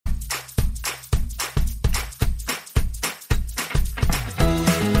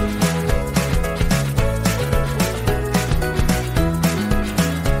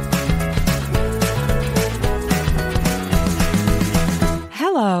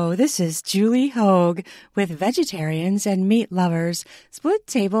Hello, this is Julie Hogue with Vegetarians and Meat Lovers Split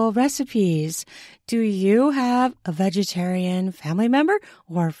Table Recipes. Do you have a vegetarian family member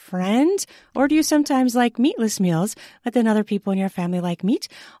or friend? Or do you sometimes like meatless meals, but then other people in your family like meat?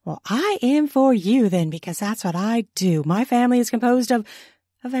 Well, I am for you then, because that's what I do. My family is composed of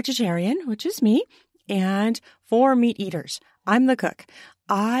a vegetarian, which is me, and 4 meat eaters. I'm the cook.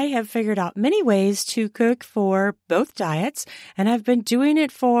 I have figured out many ways to cook for both diets, and I've been doing it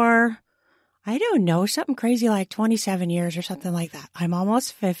for, I don't know, something crazy like 27 years or something like that. I'm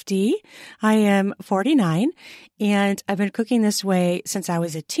almost 50. I am 49, and I've been cooking this way since I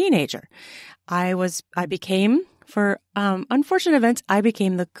was a teenager. For unfortunate events, I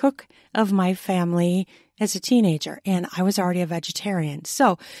became the cook of my family as a teenager, and I was already a vegetarian.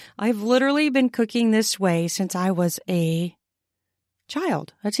 So I've literally been cooking this way since I was a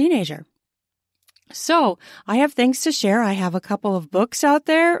teenager. So I have things to share. I have a couple of books out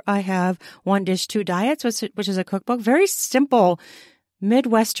there. I have One Dish, Two Diets, which is a cookbook. Very simple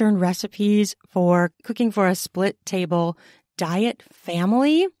Midwestern recipes for cooking for a split table diet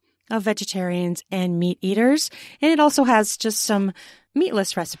family of vegetarians and meat eaters. And it also has just some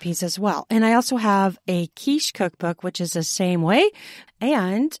meatless recipes as well. And I also have a quiche cookbook, which is the same way,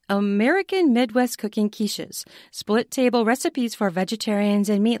 and American Midwest Cooking Quiches, split table recipes for vegetarians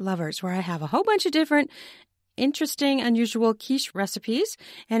and meat lovers, where I have a whole bunch of different interesting, unusual quiche recipes,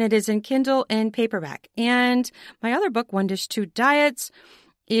 and it is in Kindle and paperback. And my other book, One Dish, Two Diets,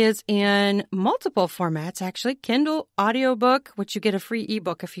 is in multiple formats, actually. Kindle audiobook, which you get a free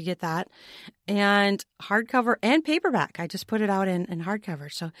ebook if you get that, and hardcover and paperback. I just put it out in hardcover.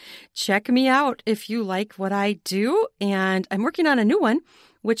 So check me out if you like what I do. And I'm working on a new one,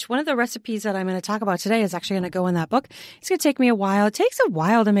 which one of the recipes that I'm going to talk about today is actually going to go in that book. It's going to take me a while. It takes a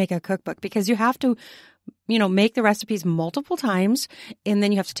while to make a cookbook because you have to make the recipes multiple times, and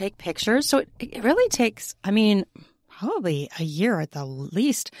then you have to take pictures. So it really takes, probably a year at the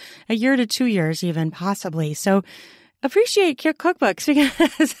least, a year to 2 years even, possibly. So appreciate your cookbooks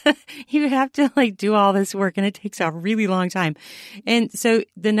because you have to do all this work, and it takes a really long time. And so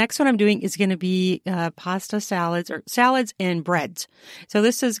the next one I'm doing is going to be pasta salads, or salads and breads. So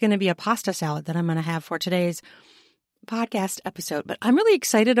this is going to be a pasta salad that I'm going to have for today's podcast episode. But I'm really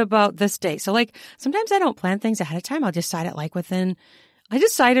excited about this day. So sometimes I don't plan things ahead of time. I'll decide it I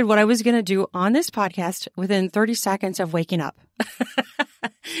decided what I was going to do on this podcast within 30 seconds of waking up.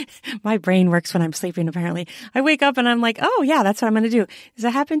 My brain works when I'm sleeping, apparently. I wake up and I'm like, oh, yeah, that's what I'm going to do. Does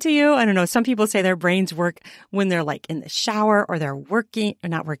that happen to you? I don't know. Some people say their brains work when they're in the shower, or they're working, or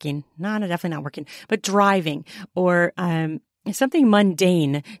not working. No, definitely not working, but driving, or something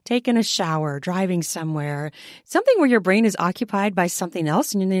mundane, taking a shower, driving somewhere, something where your brain is occupied by something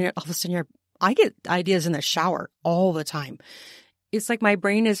else. And then all of a sudden I get ideas in the shower all the time. It's like my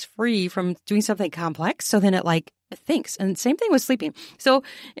brain is free from doing something complex. So then it thinks. And same thing with sleeping. So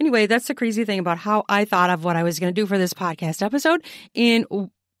anyway, that's the crazy thing about how I thought of what I was going to do for this podcast episode. And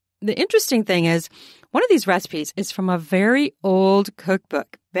the interesting thing is, one of these recipes is from a very old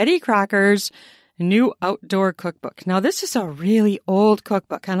cookbook, Betty Crocker's New Outdoor Cookbook. Now, this is a really old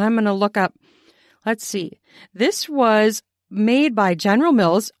cookbook, and I'm going to look up, let's see. This was made by General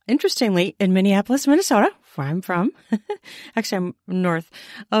Mills, interestingly, in Minneapolis, Minnesota, where I'm from. Actually, I'm north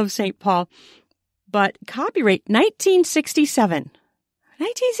of St. Paul. But copyright 1967.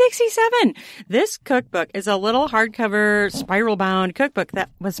 1967. This cookbook is a little hardcover, spiral-bound cookbook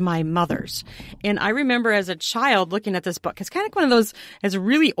that was my mother's. And I remember as a child looking at this book. It's kind of one of those, it's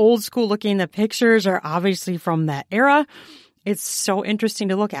really old school looking. The pictures are obviously from that era. It's so interesting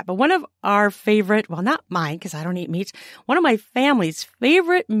to look at. But one of our favorite, well, not mine because I don't eat meat, one of my family's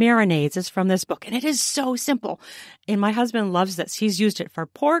favorite marinades is from this book. And it is so simple. And my husband loves this. He's used it for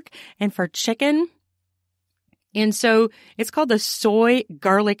pork and for chicken. And so it's called the Soy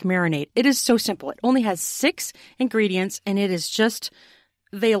Garlic Marinade. It is so simple. It only has 6 ingredients, and it is just,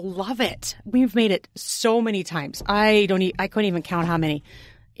 they love it. We've made it so many times. I couldn't even count how many.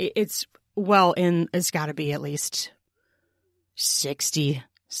 It's got to be at least 60,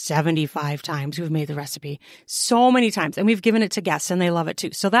 75 times we've made the recipe. So many times. And we've given it to guests, and they love it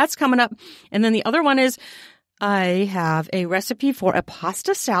too. So that's coming up. And then the other one is I have a recipe for a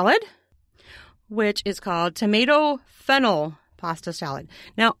pasta salad, which is called Tomato Fennel Pasta Salad.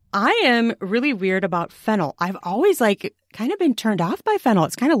 Now, I am really weird about fennel. I've always kind of been turned off by fennel.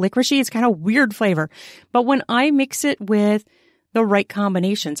 It's kind of licoricey. It's kind of weird flavor. But when I mix it with the right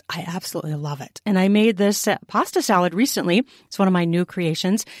combinations, I absolutely love it. And I made this pasta salad recently. It's one of my new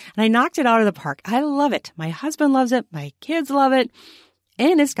creations, and I knocked it out of the park. I love it. My husband loves it. My kids love it.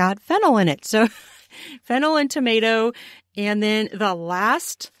 And it's got fennel in it. So Fennel and tomato. And then the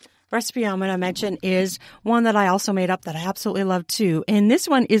last recipe I'm going to mention is one that I also made up that I absolutely love too. And this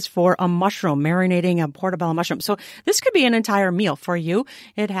one is for a mushroom, marinating a portabella mushroom. So this could be an entire meal for you.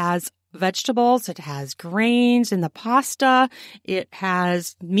 It has vegetables. It has grains in the pasta. It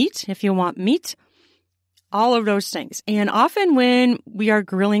has meat if you want meat. All of those things. And often when we are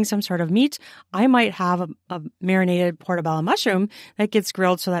grilling some sort of meat, I might have a marinated portabella mushroom that gets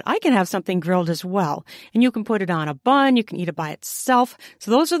grilled so that I can have something grilled as well. And you can put it on a bun. You can eat it by itself.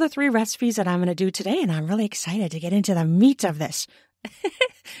 So those are the 3 recipes that I'm going to do today. And I'm really excited to get into the meat of this.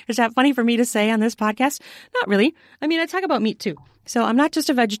 Is that funny for me to say on this podcast? Not really. I mean, I talk about meat too. So I'm not just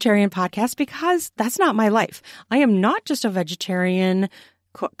a vegetarian podcast because that's not my life. I am not just a vegetarian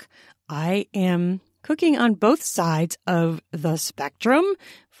cook. I am cooking on both sides of the spectrum,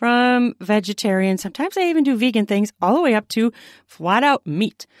 from vegetarian, sometimes I even do vegan things, all the way up to flat out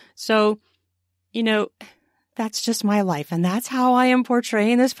meat. So, that's just my life. And that's how I am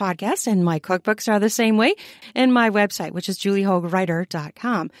portraying this podcast. And my cookbooks are the same way. And my website, which is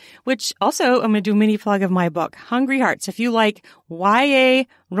juliehogewriter.com, which also I'm going to do a mini plug of my book, Hungry Hearts. If you like YA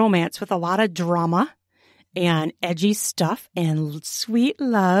romance with a lot of drama and edgy stuff and sweet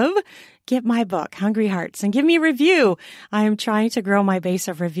love, get my book, Hungry Hearts, and give me a review. I am trying to grow my base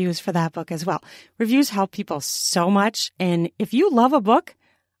of reviews for that book as well. Reviews help people so much. And if you love a book,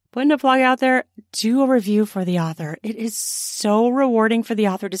 putting a plug out there, do a review for the author. It is so rewarding for the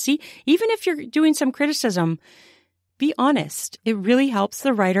author to see. Even if you're doing some criticism, be honest. It really helps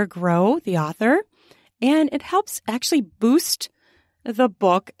the writer grow, the author, and it helps actually boost the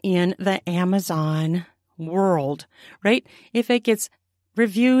book in the Amazon world, right? If it gets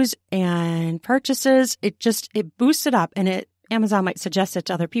reviews and purchases, it boosts it up, and Amazon might suggest it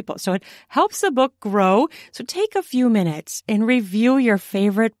to other people. So it helps the book grow. So take a few minutes and review your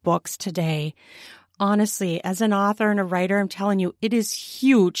favorite books today. Honestly, as an author and a writer, I'm telling you, it is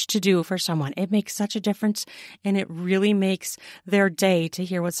huge to do for someone. It makes such a difference, and it really makes their day to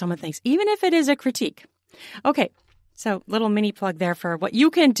hear what someone thinks, even if it is a critique. Okay. So little mini plug there for what you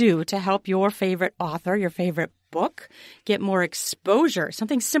can do to help your favorite author, your favorite book, get more exposure.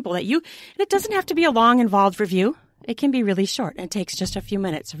 Something simple and it doesn't have to be a long, involved review. It can be really short. It takes just a few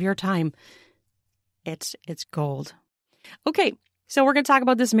minutes of your time. It's gold. Okay. So we're going to talk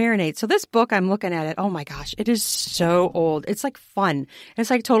about this marinade. So this book, I'm looking at it. Oh my gosh, it is so old. It's like fun. It's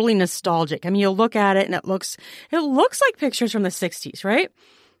like totally nostalgic. I mean, you'll look at it and it looks like pictures from the 60s, right?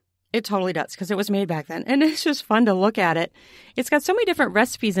 It totally does, because it was made back then. And it's just fun to look at it. It's got so many different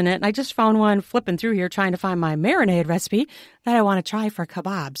recipes in it. And I just found one flipping through here trying to find my marinade recipe that I want to try for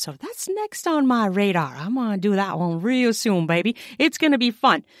kebab. So that's next on my radar. I'm going to do that one real soon, baby. It's going to be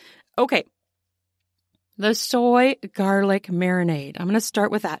fun. Okay. The soy garlic marinade. I'm going to start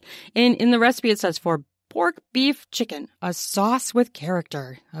with that. In the recipe, it says for pork, beef, chicken, a sauce with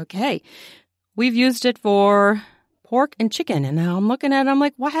character. Okay. We've used it for pork and chicken. And now I'm looking at it, I'm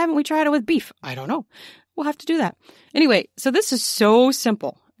like, why haven't we tried it with beef? I don't know. We'll have to do that. Anyway, so this is so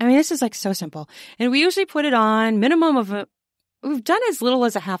simple. I mean, this is like so simple. And we usually put it on minimum of we've done as little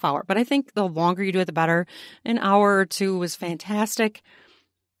as a half hour, but I think the longer you do it, the better. An hour or 2 was fantastic.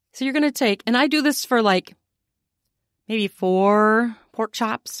 So you're going to take, and I do this for like maybe 4 pork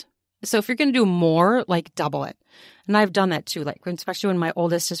chops. So if you're going to do more, like double it. And I've done that too, like especially when my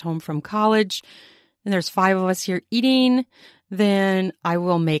oldest is home from college and there's 5 of us here eating, then I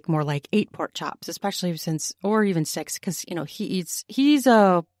will make more like 8 pork chops, especially or even 6, because, he's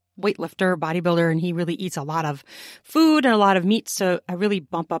a weightlifter, bodybuilder, and he really eats a lot of food and a lot of meat. So I really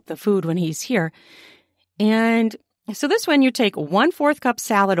bump up the food when he's here. And so this one, you take 1/4 cup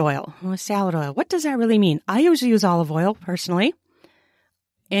salad oil. Oh, salad oil. What does that really mean? I usually use olive oil personally.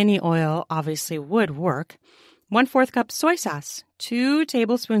 Any oil obviously would work. 1/4 cup soy sauce, 2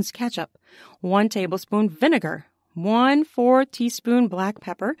 tablespoons ketchup, 1 tablespoon vinegar, 1/4 teaspoon black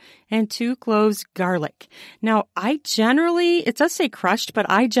pepper, and 2 cloves garlic. Now, it does say crushed, but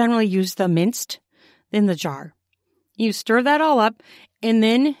I generally use the minced in the jar. You stir that all up, and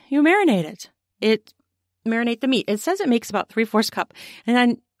then you marinate it. Marinate the meat. It says it makes about 3/4 cup. And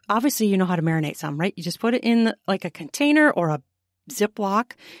then, obviously, you know how to marinate some, right? You just put it in like a container or a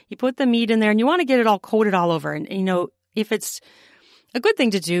Ziploc. You put the meat in there and you want to get it all coated all over. And, if it's a good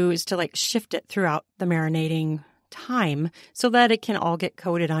thing to do is to like shift it throughout the marinating time so that it can all get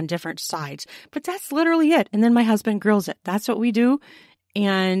coated on different sides. But that's literally it. And then my husband grills it. That's what we do.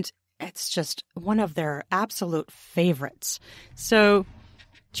 And it's just one of their absolute favorites. So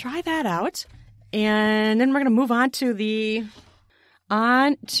try that out. And then we're going to move on to the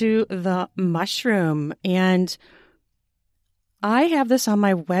mushroom. And I have this on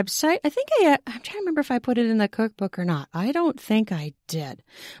my website. I'm trying to remember if I put it in the cookbook or not. I don't think I did,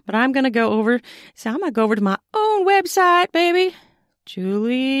 but I'm going to go over to my own website, baby.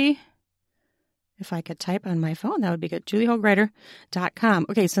 Julie, if I could type on my phone, that would be good. JulieHoagwriter.com.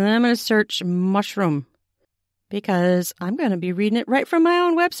 Okay, so then I'm going to search mushroom because I'm going to be reading it right from my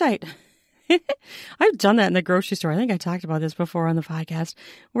own website. I've done that in the grocery store. I think I talked about this before on the podcast,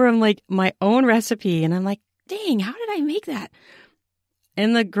 where I'm like my own recipe and I'm like, dang, how did I make that?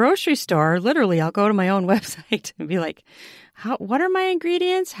 In the grocery store, literally, I'll go to my own website and be like, what are my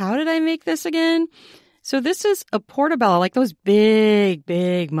ingredients? How did I make this again? So this is a portabella, like those big,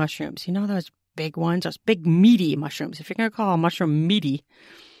 big mushrooms. You know, those big ones, those big meaty mushrooms. If you're going to call a mushroom meaty,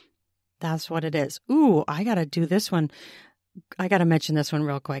 that's what it is. Ooh, I got to do this one. I got to mention this one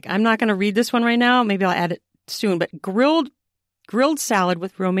real quick. I'm not going to read this one right now. Maybe I'll add it soon, but grilled salad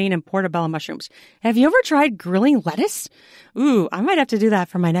with romaine and portabella mushrooms. Have you ever tried grilling lettuce? Ooh, I might have to do that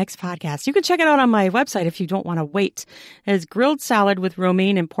for my next podcast. You can check it out on my website if you don't want to wait. It's grilled salad with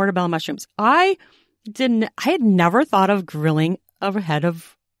romaine and portabella mushrooms. I had never thought of grilling a head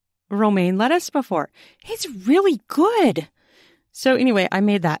of romaine lettuce before. It's really good. So anyway, I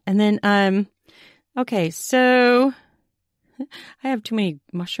made that. And then, okay, so I have too many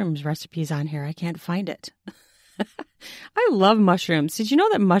mushrooms recipes on here. I can't find it. I love mushrooms. Did you know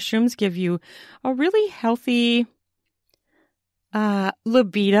that mushrooms give you a really healthy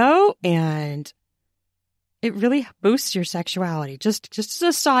libido, and it really boosts your sexuality? Just as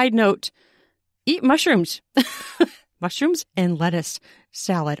a side note, eat mushrooms. Mushrooms and lettuce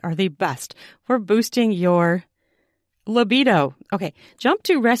salad are the best for boosting your libido. Okay, jump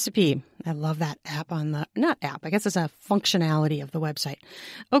to recipe. I love that app I guess it's a functionality of the website.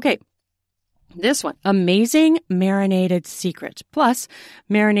 Okay. This one, amazing marinated secret, plus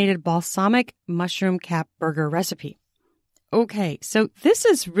marinated balsamic mushroom cap burger recipe. Okay, so this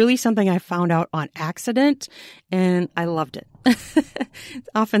is really something I found out on accident, and I loved it.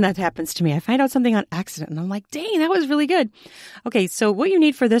 Often that happens to me. I find out something on accident, and I'm like, dang, that was really good. Okay, so what you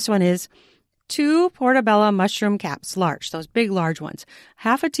need for this one is 2 portabella mushroom caps, large, those big, large ones,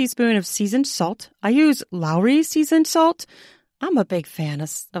 half a teaspoon of seasoned salt. I use Lowry seasoned salt. I'm a big fan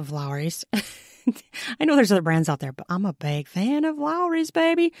of Lowry's. I know there's other brands out there, but I'm a big fan of Lowry's,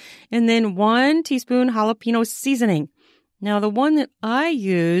 baby. And then 1 teaspoon jalapeno seasoning. Now, the one that I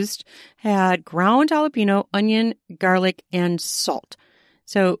used had ground jalapeno, onion, garlic, and salt.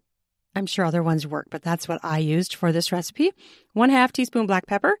 So I'm sure other ones work, but that's what I used for this recipe. 1/2 teaspoon black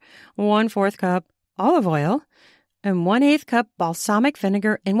pepper, 1/4 cup olive oil, and 1/8 cup balsamic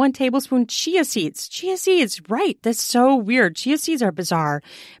vinegar, and 1 tablespoon chia seeds. Chia seeds, right. That's so weird. Chia seeds are bizarre,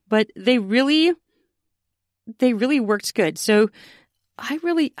 but they really worked good. So I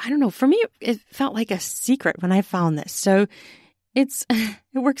don't know. For me, it felt like a secret when I found this. So it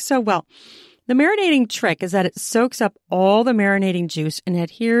works so well. The marinating trick is that it soaks up all the marinating juice and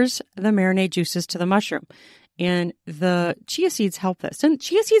adheres the marinade juices to the mushroom. And the chia seeds help this. And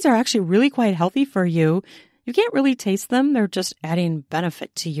chia seeds are actually really quite healthy for you. You can't really taste them. They're just adding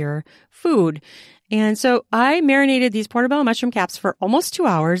benefit to your food. And so I marinated these portabella mushroom caps for almost 2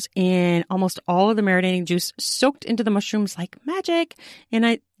 hours, and almost all of the marinating juice soaked into the mushrooms like magic.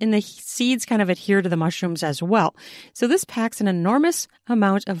 And the seeds kind of adhere to the mushrooms as well. So this packs an enormous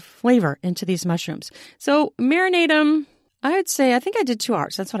amount of flavor into these mushrooms. So marinate them. I think I did 2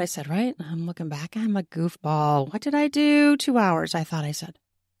 hours. That's what I said, right? I'm looking back. I'm a goofball. What did I do? 2 hours, I thought I said.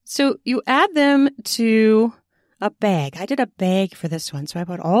 So you add them to a bag. I did a bag for this one. So I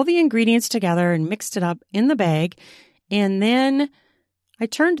put all the ingredients together and mixed it up in the bag. And then I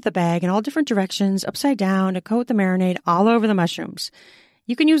turned the bag in all different directions, upside down, to coat the marinade all over the mushrooms.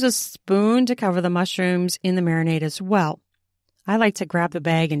 You can use a spoon to cover the mushrooms in the marinade as well. I like to grab the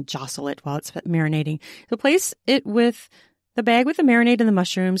bag and jostle it while it's marinating. So place it with the bag with the marinade and the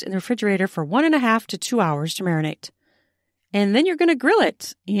mushrooms in the refrigerator for 1.5 to 2 hours to marinate. And then you're going to grill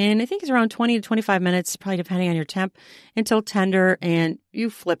it. And I think it's around 20 to 25 minutes, probably depending on your temp, until tender, and you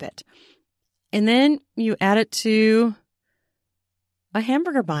flip it. And then you add it to a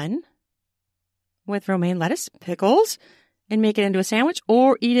hamburger bun with romaine lettuce, pickles, and make it into a sandwich,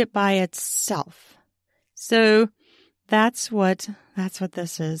 or eat it by itself. So that's what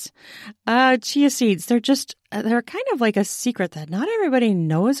this is. Chia seeds, they're kind of like a secret that not everybody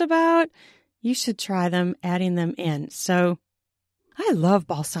knows about. You should try them, adding them in. So I love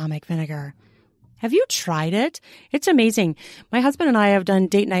balsamic vinegar. Have you tried it? It's amazing. My husband and I have done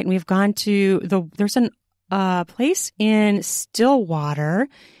date night, and we've gone to there's a place in Stillwater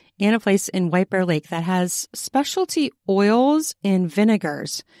and a place in White Bear Lake that has specialty oils and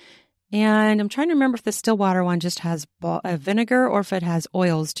vinegars. And I'm trying to remember if the still water one just has vinegar or if it has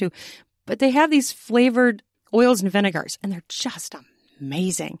oils too. But they have these flavored oils and vinegars, and they're just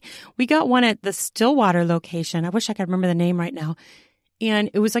amazing. We got one at the Stillwater location. I wish I could remember the name right now. And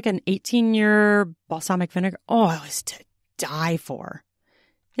it was like an 18-year balsamic vinegar. Oh, it was to die for.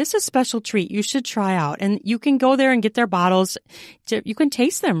 It's a special treat you should try out. And you can go there and get their bottles. You can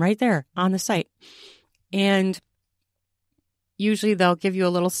taste them right there on the site. And usually they'll give you a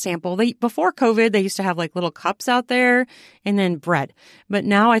little sample. Before COVID, they used to have like little cups out there and then bread. But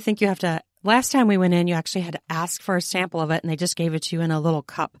now I think you have to, last time we went in, you actually had to ask for a sample of it and they just gave it to you in a little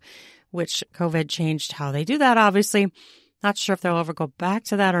cup, which COVID changed how they do that, obviously. Not sure if they'll ever go back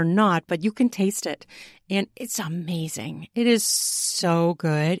to that or not, but you can taste it. And it's amazing. It is so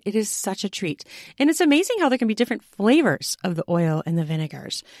good. It is such a treat. And it's amazing how there can be different flavors of the oil and the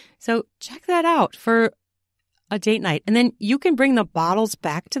vinegars. So check that out for a date night. And then you can bring the bottles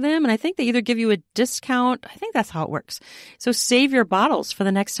back to them. And I think they either give you a discount. I think that's how it works. So save your bottles for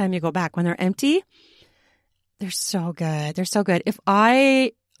the next time you go back. When they're empty, they're so good. They're so good. If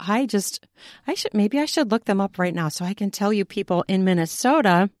maybe I should look them up right now so I can tell you people in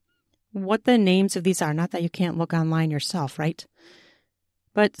Minnesota what the names of these are. Not that you can't look online yourself, right?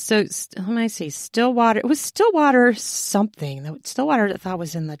 But so let me see. Stillwater. It was Stillwater something. Stillwater I thought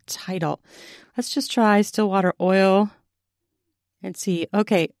was in the title. Let's just try Stillwater Oil and see.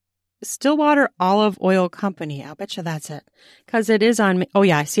 Okay. Stillwater Olive Oil Company. I'll bet you that's it. Because it is on. Oh,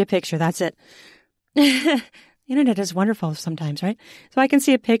 yeah. I see a picture. That's it. Internet is wonderful sometimes, right? So I can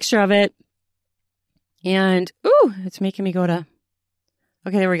see a picture of it. And, it's making me go to.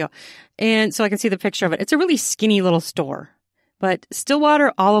 Okay, there we go. And so I can see the picture of it. It's a really skinny little store. But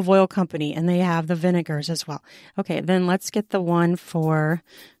Stillwater Olive Oil Company, and they have the vinegars as well. Okay, then let's get the one for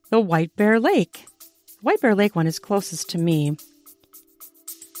the White Bear Lake. The White Bear Lake one is closest to me.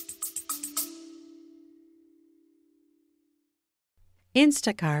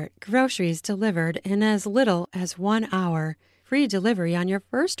 Instacart, groceries delivered in as little as 1 hour. Free delivery on your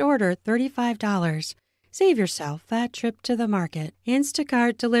first order, $35. Save yourself that trip to the market.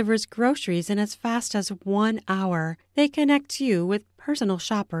 Instacart delivers groceries in as fast as 1 hour. They connect you with personal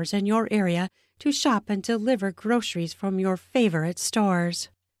shoppers in your area to shop and deliver groceries from your favorite stores.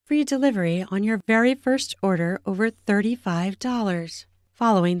 Free delivery on your very first order over $35.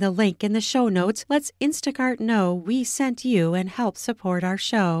 Following the link in the show notes lets Instacart know we sent you and help support our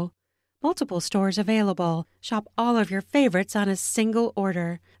show. Multiple stores available. Shop all of your favorites on a single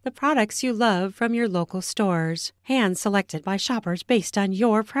order. The products you love from your local stores. Hand-selected by shoppers based on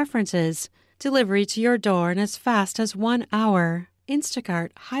your preferences. Delivery to your door in as fast as 1 hour.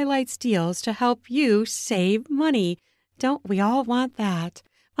 Instacart highlights deals to help you save money. Don't we all want that?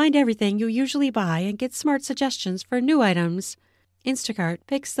 Find everything you usually buy and get smart suggestions for new items. Instacart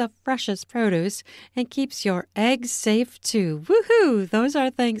picks the freshest produce and keeps your eggs safe too. Woohoo! Those are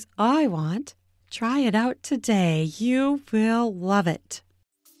things I want. Try it out today. You will love it.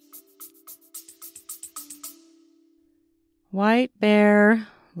 White Bear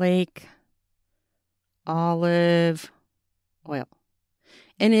Lake olive oil.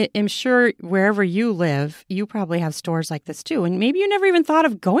 And I'm sure wherever you live, you probably have stores like this too. And maybe you never even thought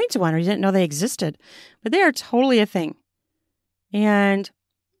of going to one or you didn't know they existed. But they are totally a thing. And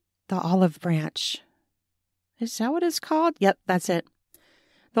the olive branch. Is that what it's called? Yep, that's it.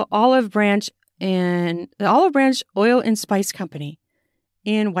 The Olive Branch Oil and Spice Company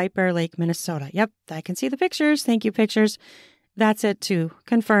in White Bear Lake, Minnesota. Yep, I can see the pictures. Thank you, pictures. That's it too.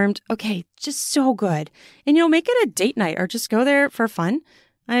 Confirmed. Okay, just so good. And make it a date night or just go there for fun.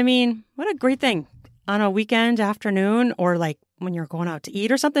 I mean, what a great thing. On a weekend afternoon or like when you're going out to eat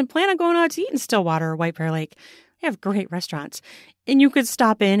or something, plan on going out to eat in Stillwater or White Bear Lake. They have great restaurants. And you could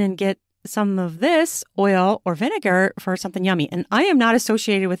stop in and get some of this oil or vinegar for something yummy. And I am not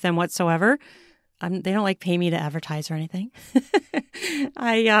associated with them whatsoever. They don't pay me to advertise or anything.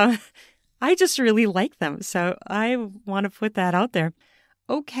 I just really like them. So I want to put that out there.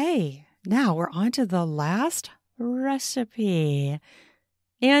 Okay, now we're on to the last recipe.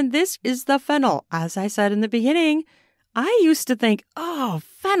 And this is the fennel. As I said in the beginning, I used to think, oh,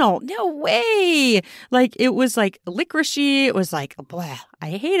 fennel, no way. It was licoricey. It was blah,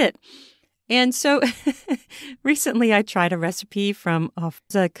 I hate it. And so recently I tried a recipe from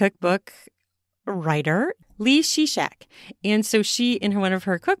the cookbook writer, Lee Shishak. And so she, in one of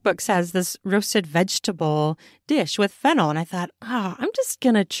her cookbooks, has this roasted vegetable dish with fennel. And I thought, I'm just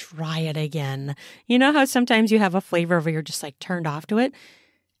going to try it again. You know how sometimes you have a flavor where you're just turned off to it?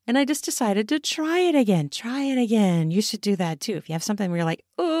 And I just decided to try it again. Try it again. You should do that too. If you have something where you're like,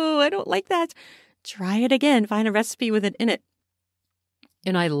 oh, I don't like that, try it again. Find a recipe with it in it.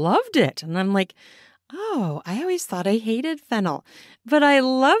 And I loved it. And I'm like, oh, I always thought I hated fennel, but I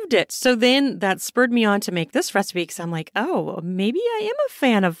loved it. So then that spurred me on to make this recipe because I'm like, oh, maybe I am a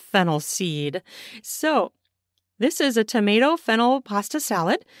fan of fennel seed. So this is a tomato fennel pasta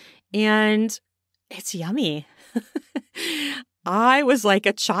salad, and it's yummy. I was like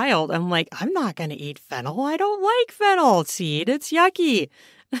a child. I'm like, I'm not going to eat fennel. I don't like fennel seed. It's yucky.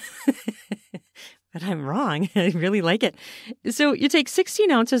 But I'm wrong. I really like it. So you take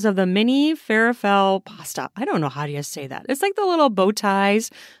 16 ounces of the mini farfalle pasta. I don't know how do you say that. It's like the little bow ties.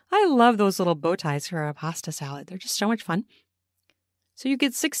 I love those little bow ties for a pasta salad. They're just so much fun. So you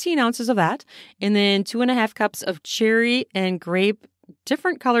get 16 ounces of that, and then 2.5 cups of cherry and grape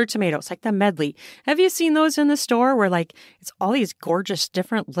different colored tomatoes, like the medley. Have you seen those in the store where like it's all these gorgeous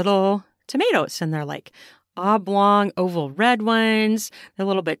different little tomatoes, and they're like oblong, oval red ones. They're a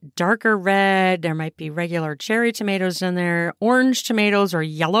little bit darker red. There might be regular cherry tomatoes in there, orange tomatoes or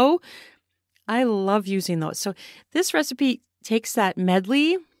yellow. I love using those. So this recipe takes that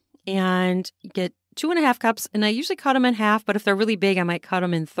medley and get 2.5 cups, and I usually cut them in half, but if they're really big, I might cut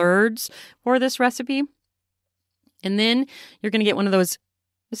them in thirds for this recipe. And then you're going to get one of those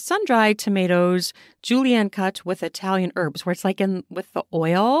sun-dried tomatoes, julienne cut with Italian herbs, where it's like in with the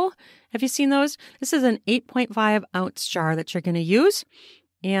oil. Have you seen those? This is an 8.5 ounce jar that you're going to use.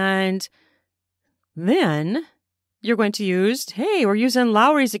 And then you're going to use, hey, we're using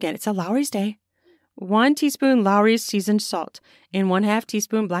Lowry's again. It's a Lowry's day. 1 teaspoon Lowry's seasoned salt and 1/2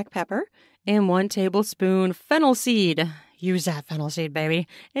 teaspoon black pepper and 1 tablespoon fennel seed. Use that fennel seed, baby.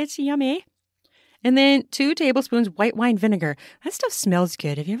 It's yummy. And then 2 tablespoons white wine vinegar. That stuff smells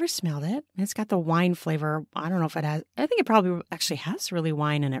good. Have you ever smelled it? It's got the wine flavor. I don't know if it has. I think it probably actually has really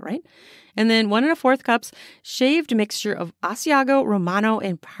wine in it, right? And then 1 1/4 cups shaved mixture of Asiago, Romano,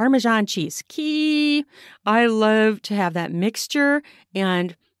 and Parmesan cheese. Key. I love to have that mixture,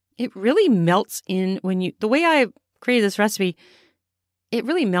 and it really melts in when you, the way I created this recipe, it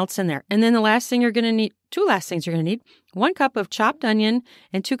really melts in there. And then the last thing you're going to need, 2 last things you're going to need, 1 cup of chopped onion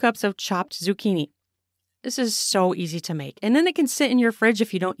and 2 cups of chopped zucchini. This is so easy to make. And then it can sit in your fridge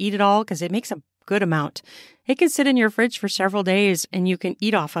if you don't eat it all, because it makes a good amount. It can sit in your fridge for several days and you can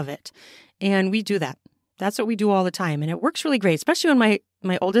eat off of it. And we do that. That's what we do all the time. And it works really great, especially when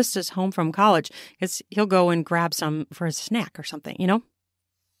my oldest is home from college, because he'll go and grab some for a snack or something, you know?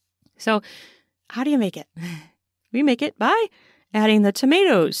 So how do you make it? We make it by adding the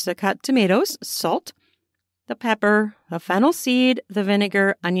tomatoes, the cut tomatoes, salt, the pepper, the fennel seed, the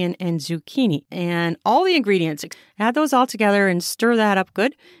vinegar, onion, and zucchini, and all the ingredients. Add those all together and stir that up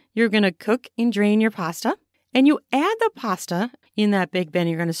good. You're going to cook and drain your pasta, and you add the pasta in that big bin.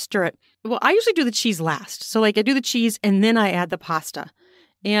 You're going to stir it. Well, I usually do the cheese last. So like I do the cheese and then I add the pasta,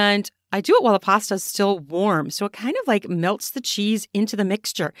 and I do it while the pasta is still warm. So it kind of like melts the cheese into the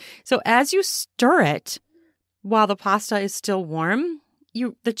mixture. So as you stir it while the pasta is still warm,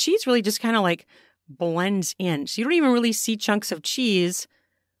 the cheese really just kind of like blends in. So you don't even really see chunks of cheese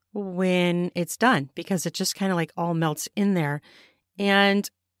when it's done, because it just kind of like all melts in there. And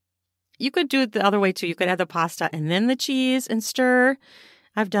you could do it the other way too. You could add the pasta and then the cheese and stir.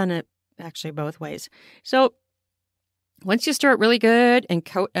 I've done it actually both ways. So once you stir it really good and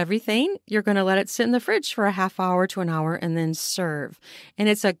coat everything, you're going to let it sit in the fridge for a half hour to an hour and then serve. And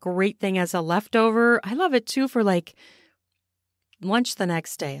it's a great thing as a leftover. I love it too for like lunch the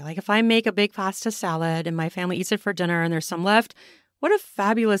next day. Like if I make a big pasta salad and my family eats it for dinner and there's some left, what a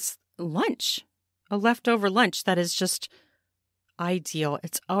fabulous lunch. A leftover lunch that is just ideal.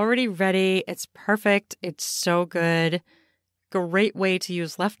 It's already ready. It's perfect. It's so good. Great way to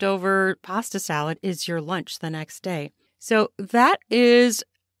use leftover pasta salad is your lunch the next day. So that is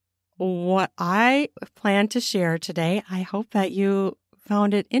what I plan to share today. I hope that you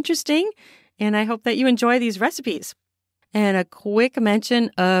found it interesting, and I hope that you enjoy these recipes. And a quick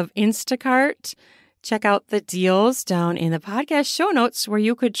mention of Instacart. Check out the deals down in the podcast show notes where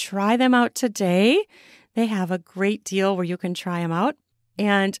you could try them out today. They have a great deal where you can try them out.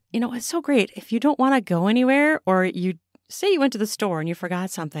 And, you know, it's so great. If you don't want to go anywhere, or you say you went to the store and you forgot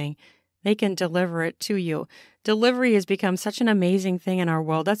something, they can deliver it to you. Delivery has become such an amazing thing in our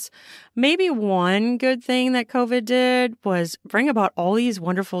world. That's maybe one good thing that COVID did, was bring about all these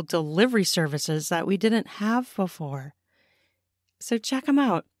wonderful delivery services that we didn't have before. So check them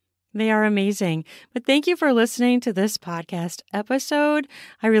out. They are amazing. But thank you for listening to this podcast episode.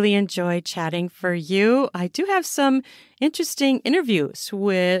 I really enjoyed chatting for you. I do have some interesting interviews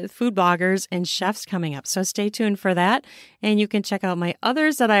with food bloggers and chefs coming up, so stay tuned for that. And you can check out my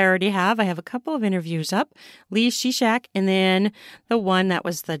others that I already have. I have a couple of interviews up. Lee Shishak, and then the one that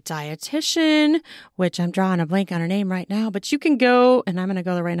was the dietitian, which I'm drawing a blank on her name right now, but you can go, and I'm going to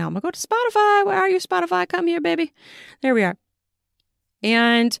go there right now. I'm going to go to Spotify. Where are you, Spotify? Come here, baby. There we are.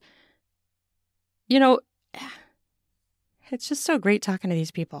 And you know, it's just so great talking to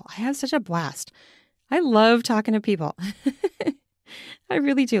these people. I have such a blast. I love talking to people. I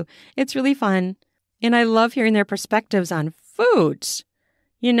really do. It's really fun. And I love hearing their perspectives on foods.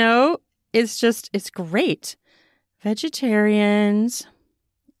 You know, it's great. Vegetarians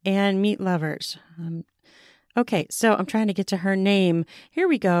and meat lovers. Okay, so I'm trying to get to her name. Here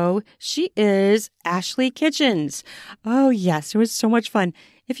we go. She is Ashley Kitchens. Oh, yes. It was so much fun.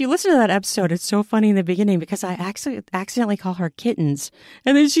 If you listen to that episode, it's so funny in the beginning because I accidentally call her Kittens.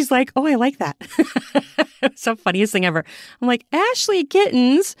 And then she's like, oh, I like that. It's the funniest thing ever. I'm like, Ashley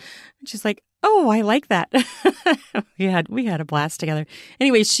Kittens. And she's like, oh, I like that. we had a blast together.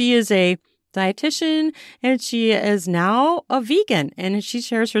 Anyway, she is a dietitian and she is now a vegan, and she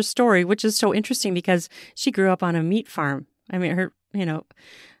shares her story, which is so interesting because she grew up on a meat farm. I mean,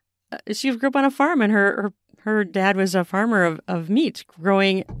 she grew up on a farm, and her dad was a farmer of meat,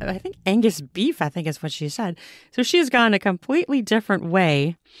 growing, I think, Angus beef, I think is what she said. So she's gone a completely different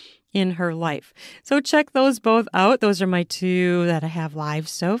way in her life. So check those both out. Those are my two that I have live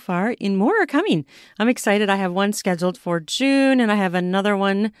so far, and more are coming. I'm excited. I have one scheduled for June, and I have another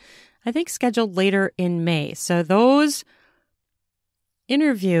one, I think, scheduled later in May. So those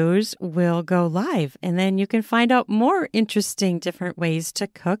interviews will go live, and then you can find out more interesting different ways to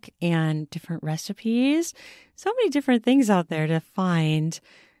cook and different recipes. So many different things out there to find.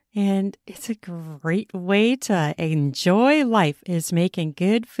 And it's a great way to enjoy life, is making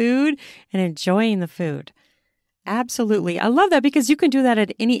good food and enjoying the food. Absolutely. I love that because you can do that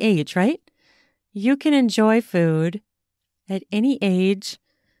at any age, right? You can enjoy food at any age,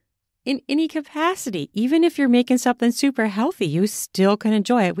 in any capacity. Even if you're making something super healthy, you still can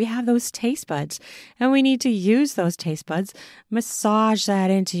enjoy it. We have those taste buds, and we need to use those taste buds, massage that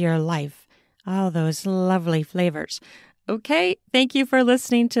into your life. All those lovely flavors. Okay, thank you for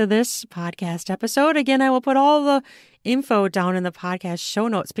listening to this podcast episode. Again, I will put all the info down in the podcast show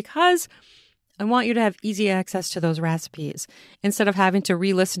notes because I want you to have easy access to those recipes instead of having to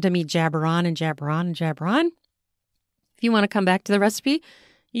re-listen to me jabber on and jabber on and jabber on. If you want to come back to the recipe,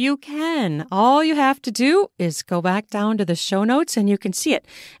 you can. All you have to do is go back down to the show notes and you can see it.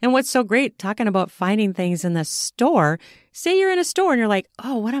 And what's so great, talking about finding things in the store, say you're in a store and you're like,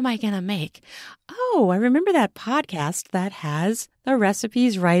 oh, what am I going to make? Oh, I remember that podcast that has the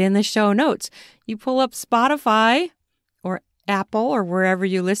recipes right in the show notes. You pull up Spotify or Apple or wherever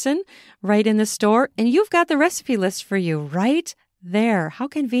you listen, right in the store, and you've got the recipe list for you right there. How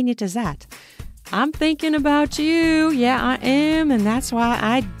convenient is that? I'm thinking about you. Yeah, I am. And that's why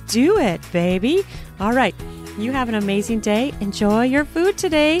I do it, baby. All right. You have an amazing day. Enjoy your food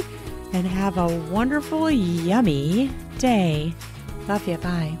today and have a wonderful, yummy day. Love you.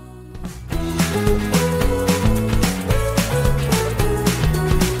 Bye.